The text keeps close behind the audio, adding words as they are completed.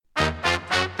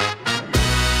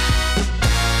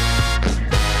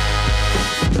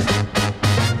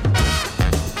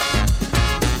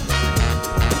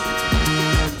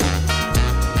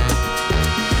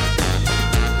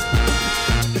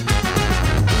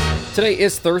Today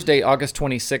is Thursday, August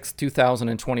 26th,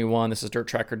 2021. This is Dirt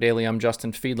Tracker Daily. I'm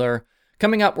Justin Fiedler.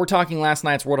 Coming up, we're talking last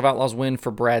night's World of Outlaws win for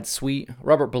Brad Sweet,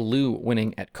 Robert Ballou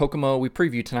winning at Kokomo. We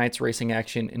preview tonight's racing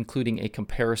action, including a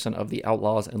comparison of the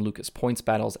Outlaws and Lucas points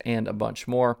battles, and a bunch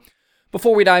more.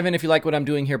 Before we dive in, if you like what I'm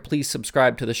doing here, please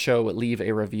subscribe to the show, leave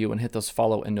a review, and hit those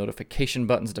follow and notification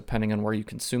buttons depending on where you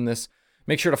consume this.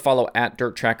 Make sure to follow at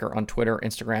Dirt Tracker on Twitter,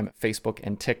 Instagram, Facebook,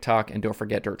 and TikTok. And don't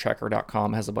forget,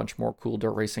 DirtTracker.com has a bunch more cool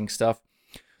dirt racing stuff.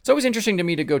 It's always interesting to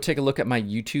me to go take a look at my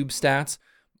YouTube stats.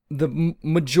 The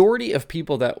majority of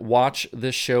people that watch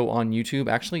this show on YouTube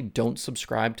actually don't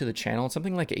subscribe to the channel. It's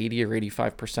something like 80 or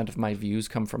 85% of my views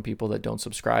come from people that don't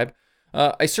subscribe.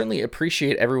 I certainly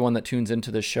appreciate everyone that tunes into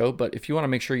this show, but if you want to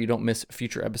make sure you don't miss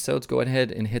future episodes, go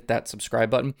ahead and hit that subscribe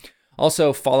button.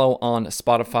 Also, follow on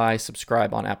Spotify,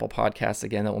 subscribe on Apple Podcasts.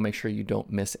 Again, that will make sure you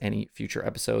don't miss any future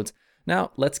episodes.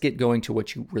 Now, let's get going to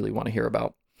what you really want to hear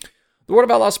about. The World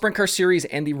of Outlaws Sprint Car Series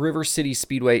and the River City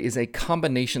Speedway is a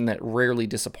combination that rarely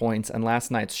disappoints, and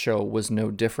last night's show was no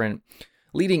different.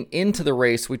 Leading into the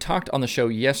race, we talked on the show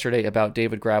yesterday about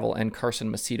David Gravel and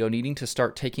Carson Macedo needing to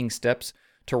start taking steps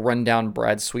to run down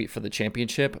Brad Sweet for the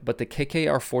championship, but the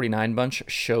KKR 49 bunch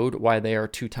showed why they are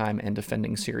two-time and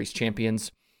defending series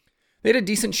champions. They had a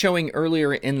decent showing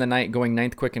earlier in the night, going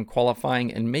 9th quick in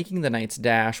qualifying and making the night's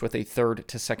dash with a 3rd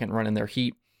to 2nd run in their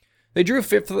heat. They drew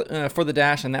 5th for the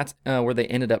dash, and that's where they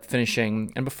ended up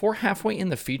finishing. And before halfway in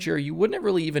the feature, you wouldn't have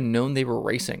really even known they were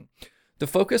racing. The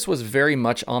focus was very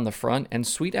much on the front, and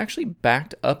Sweet actually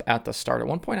backed up at the start. At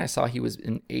one point, I saw he was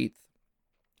in 8th.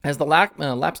 As the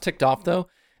laps ticked off, though,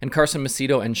 and Carson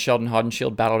Macedo and Sheldon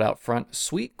Haudenschild battled out front,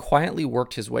 Sweet quietly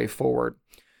worked his way forward.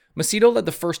 Macedo led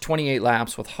the first 28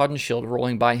 laps, with Haudenschild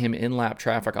rolling by him in lap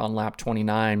traffic on lap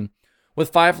 29. With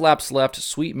 5 laps left,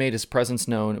 Sweet made his presence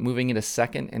known, moving into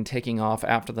 2nd and taking off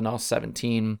after the NOS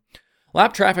 17.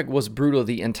 Lap traffic was brutal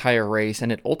the entire race,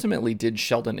 and it ultimately did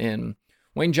Sheldon in.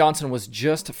 Wayne Johnson was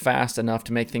just fast enough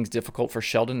to make things difficult for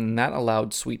Sheldon, and that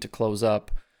allowed Sweet to close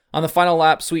up. On the final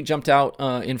lap, Sweet jumped out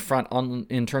in front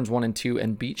in turns 1 and 2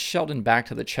 and beat Sheldon back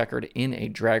to the checkered in a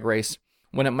drag race.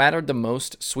 When it mattered the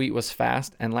most, Sweet was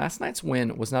fast, and last night's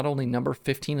win was not only number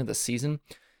 15 of the season,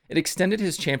 it extended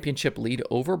his championship lead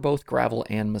over both Gravel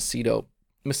and Macedo.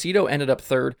 Macedo ended up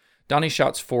 3rd, Donnie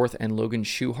Schatz 4th, and Logan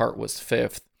Schuchart was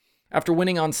 5th. After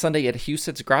winning on Sunday at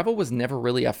Huset's, Gravel was never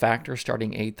really a factor,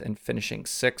 starting 8th and finishing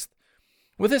 6th.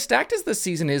 With as stacked as this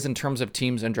season is in terms of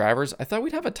teams and drivers, I thought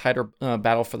we'd have a tighter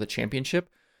battle for the championship,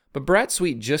 but Brad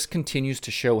Sweet just continues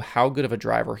to show how good of a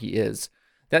driver he is.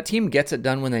 That team gets it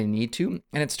done when they need to,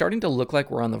 and it's starting to look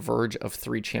like we're on the verge of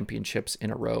 3 championships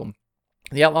in a row.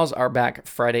 The Outlaws are back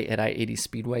Friday at I-80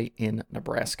 Speedway in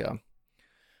Nebraska.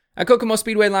 At Kokomo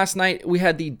Speedway last night, we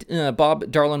had the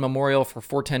Bob Darlin Memorial for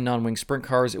 410 non-wing sprint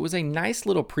cars. It was a nice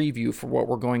little preview for what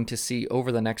we're going to see over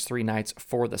the next 3 nights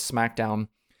for the SmackDown.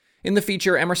 In the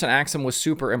feature, Emerson Axsom was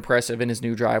super impressive in his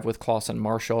new drive with Clausen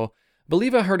Marshall. I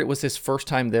believe I heard it was his first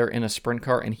time there in a sprint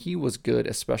car, and he was good,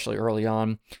 especially early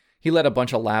on. He led a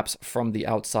bunch of laps from the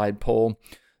outside pole.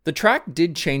 The track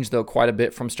did change, though, quite a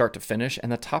bit from start to finish,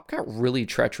 and the top got really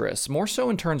treacherous, more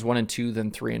so in turns 1 and 2 than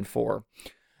 3 and 4.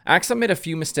 Axsom made a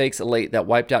few mistakes late that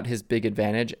wiped out his big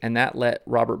advantage, and that let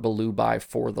Robert Ballou by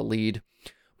for the lead.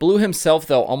 Ballou himself,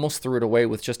 though, almost threw it away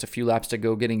with just a few laps to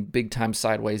go, getting big time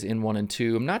sideways in 1 and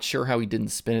 2. I'm not sure how he didn't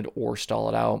spin it or stall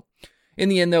it out. In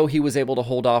the end, though, he was able to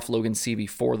hold off Logan Seavey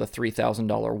for the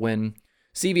 $3,000 win.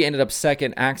 Seavey ended up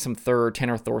 2nd, Axsom 3rd,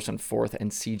 Tanner Thorson 4th,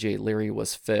 and CJ Leary was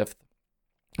 5th.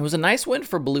 It was a nice win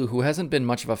for Ballou, who hasn't been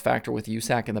much of a factor with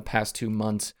USAC in the past 2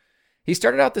 months. He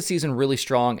started out the season really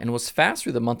strong and was fast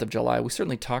through the month of July. We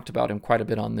certainly talked about him quite a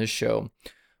bit on this show.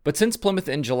 But since Plymouth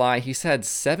in July, he's had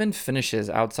 7 finishes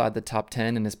outside the top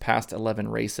 10 in his past 11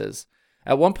 races.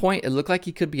 At one point, it looked like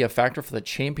he could be a factor for the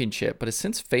championship, but has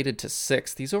since faded to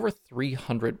 6th. He's over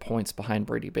 300 points behind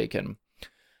Brady Bacon.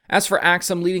 As for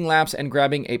Axsom, leading laps and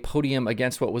grabbing a podium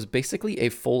against what was basically a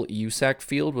full USAC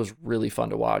field was really fun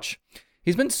to watch.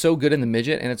 He's been so good in the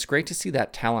midget, and it's great to see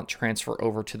that talent transfer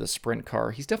over to the sprint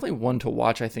car. He's definitely one to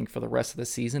watch, I think, for the rest of the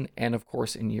season, and of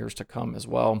course in years to come as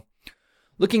well.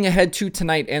 Looking ahead to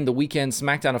tonight and the weekend,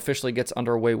 SmackDown officially gets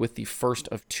underway with the first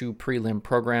of 2 prelim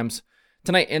programs.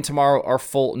 Tonight and tomorrow are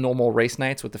full normal race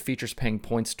nights, with the features paying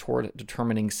points toward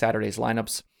determining Saturday's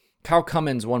lineups. Kyle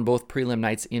Cummins won both prelim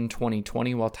nights in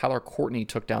 2020, while Tyler Courtney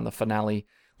took down the finale,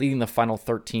 leading the final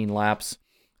 13 laps.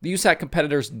 The USAC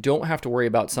competitors don't have to worry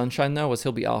about Sunshine, though, as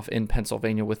he'll be off in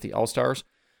Pennsylvania with the All-Stars,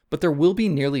 but there will be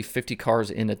nearly 50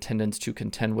 cars in attendance to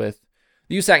contend with.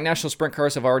 The USAC National Sprint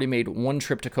Cars have already made 1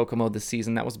 trip to Kokomo this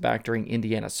season. That was back during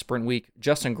Indiana Sprint Week.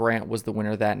 Justin Grant was the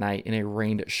winner that night in a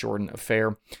rain-shortened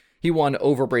affair. He won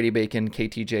over Brady Bacon,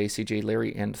 KTJ, CJ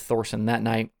Leary, and Thorson that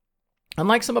night.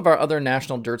 Unlike some of our other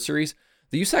national dirt series,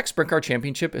 the USAC Sprint Car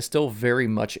Championship is still very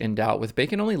much in doubt, with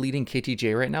Bacon only leading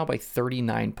KTJ right now by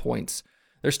 39 points.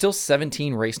 There's still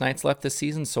 17 race nights left this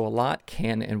season, so a lot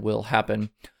can and will happen.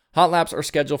 Hot laps are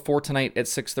scheduled for tonight at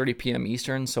 6:30 p.m.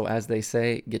 Eastern, so as they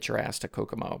say, get your ass to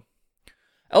Kokomo.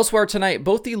 Elsewhere tonight,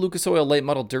 both the Lucas Oil Late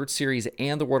Model Dirt Series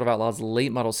and the World of Outlaws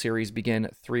Late Model Series begin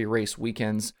 3-race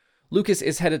weekends. Lucas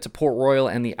is headed to Port Royal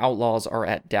and the Outlaws are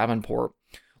at Davenport.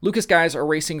 Lucas guys are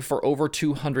racing for over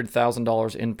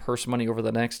 $200,000 in purse money over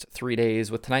the next 3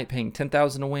 days, with tonight paying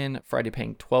 $10,000 to win, Friday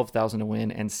paying $12,000 to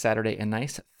win, and Saturday a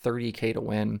nice $30,000 to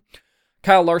win.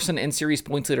 Kyle Larson and series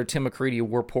points leader Tim McCready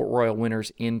were Port Royal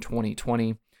winners in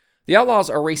 2020. The Outlaws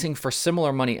are racing for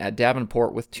similar money at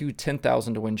Davenport, with two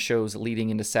 $10,000 to win shows leading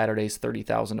into Saturday's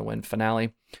 $30,000 to win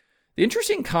finale. The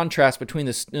interesting contrast between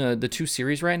the two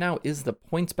series right now is the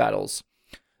points battles.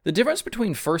 The difference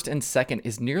between first and second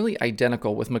is nearly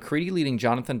identical, with McCready leading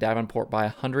Jonathan Davenport by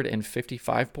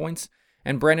 155 points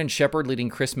and Brandon Shepard leading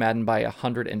Chris Madden by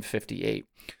 158.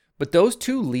 But those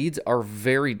two leads are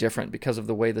very different because of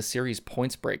the way the series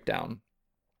points break down.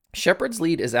 Shepard's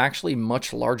lead is actually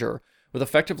much larger, with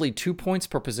effectively 2 points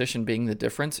per position being the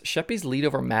difference. Sheppy's lead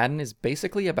over Madden is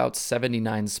basically about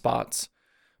 79 spots.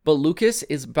 But Lucas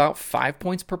is about 5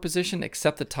 points per position,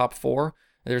 except the top 4.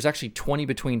 There's actually 20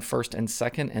 between first and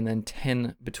second, and then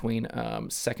 10 between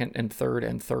second and third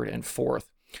and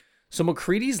fourth. So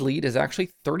McCready's lead is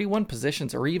actually 31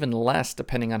 positions or even less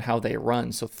depending on how they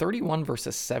run. So 31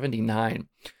 versus 79.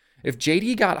 If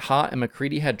JD got hot and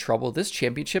McCready had trouble, this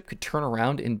championship could turn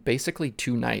around in basically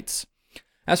 2 nights.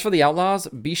 As for the Outlaws,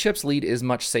 Bishop's lead is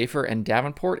much safer, and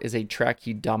Davenport is a track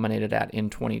he dominated at in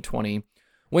 2020.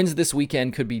 Wins this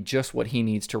weekend could be just what he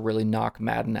needs to really knock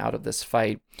Madden out of this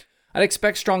fight. I'd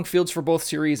expect strong fields for both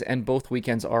series, and both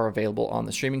weekends are available on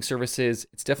the streaming services.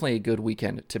 It's definitely a good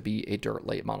weekend to be a dirt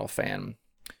late model fan.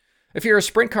 If you're a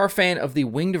sprint car fan of the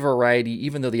winged variety,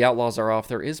 even though the Outlaws are off,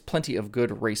 there is plenty of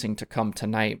good racing to come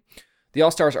tonight. The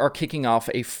All-Stars are kicking off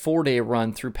a 4-day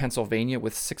run through Pennsylvania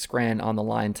with $6,000 on the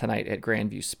line tonight at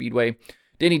Grandview Speedway.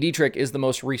 Danny Dietrich is the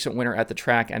most recent winner at the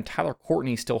track, and Tyler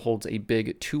Courtney still holds a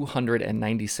big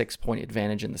 296-point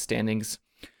advantage in the standings.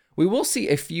 We will see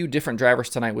a few different drivers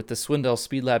tonight, with the Swindell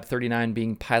Speedlab 39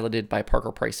 being piloted by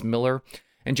Parker Price Miller,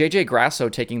 and JJ Grasso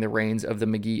taking the reins of the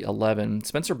McGee 11.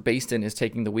 Spencer Baston is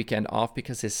taking the weekend off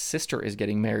because his sister is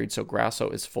getting married, so Grasso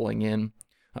is filling in.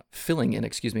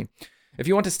 If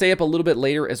you want to stay up a little bit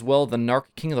later as well, the NARC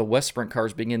King of the West sprint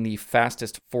cars begin the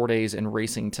fastest 4 days in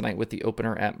racing tonight with the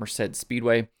opener at Merced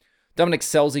Speedway. Dominic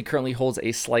Scelzi currently holds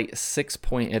a slight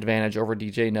 6-point advantage over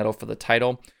DJ Netto for the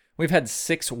title. We've had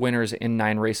 6 winners in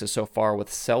 9 races so far, with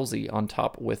Scelzi on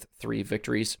top with 3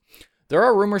 victories. There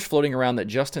are rumors floating around that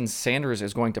Justin Sanders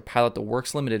is going to pilot the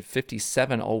Works Limited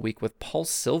 57 all week, with Paul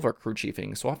Silva crew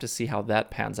chiefing, so we'll have to see how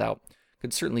that pans out.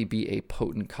 Could certainly be a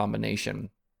potent combination.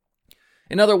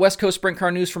 In other West Coast sprint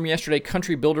car news from yesterday,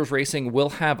 Country Builders Racing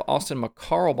will have Austin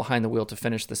McCarl behind the wheel to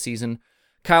finish the season.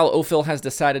 Kyle Ophil has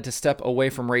decided to step away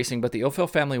from racing, but the Ophil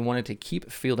family wanted to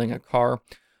keep fielding a car.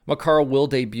 McCarl will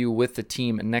debut with the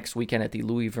team next weekend at the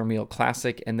Louis Vermeil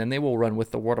Classic, and then they will run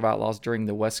with the World of Outlaws during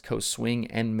the West Coast Swing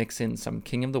and mix in some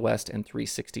King of the West and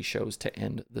 360 shows to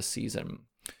end the season.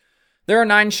 There are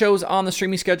 9 shows on the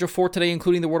streaming schedule for today,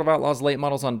 including the World of Outlaws late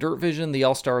models on Dirt Vision, the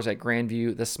All-Stars at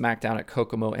Grandview, the SmackDown at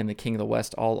Kokomo, and the King of the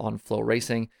West all on Flow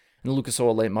Racing, and the Lucas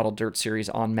Oil Late Model Dirt Series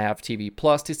on MAV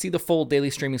TV+. To see the full daily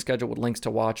streaming schedule with links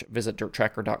to watch, visit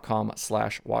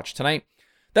dirttracker.com/watch tonight.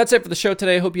 That's it for the show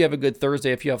today. I hope you have a good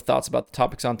Thursday. If you have thoughts about the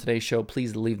topics on today's show,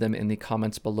 please leave them in the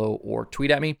comments below or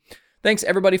tweet at me. Thanks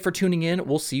everybody for tuning in.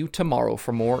 We'll see you tomorrow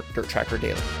for more Dirt Tracker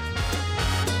Daily.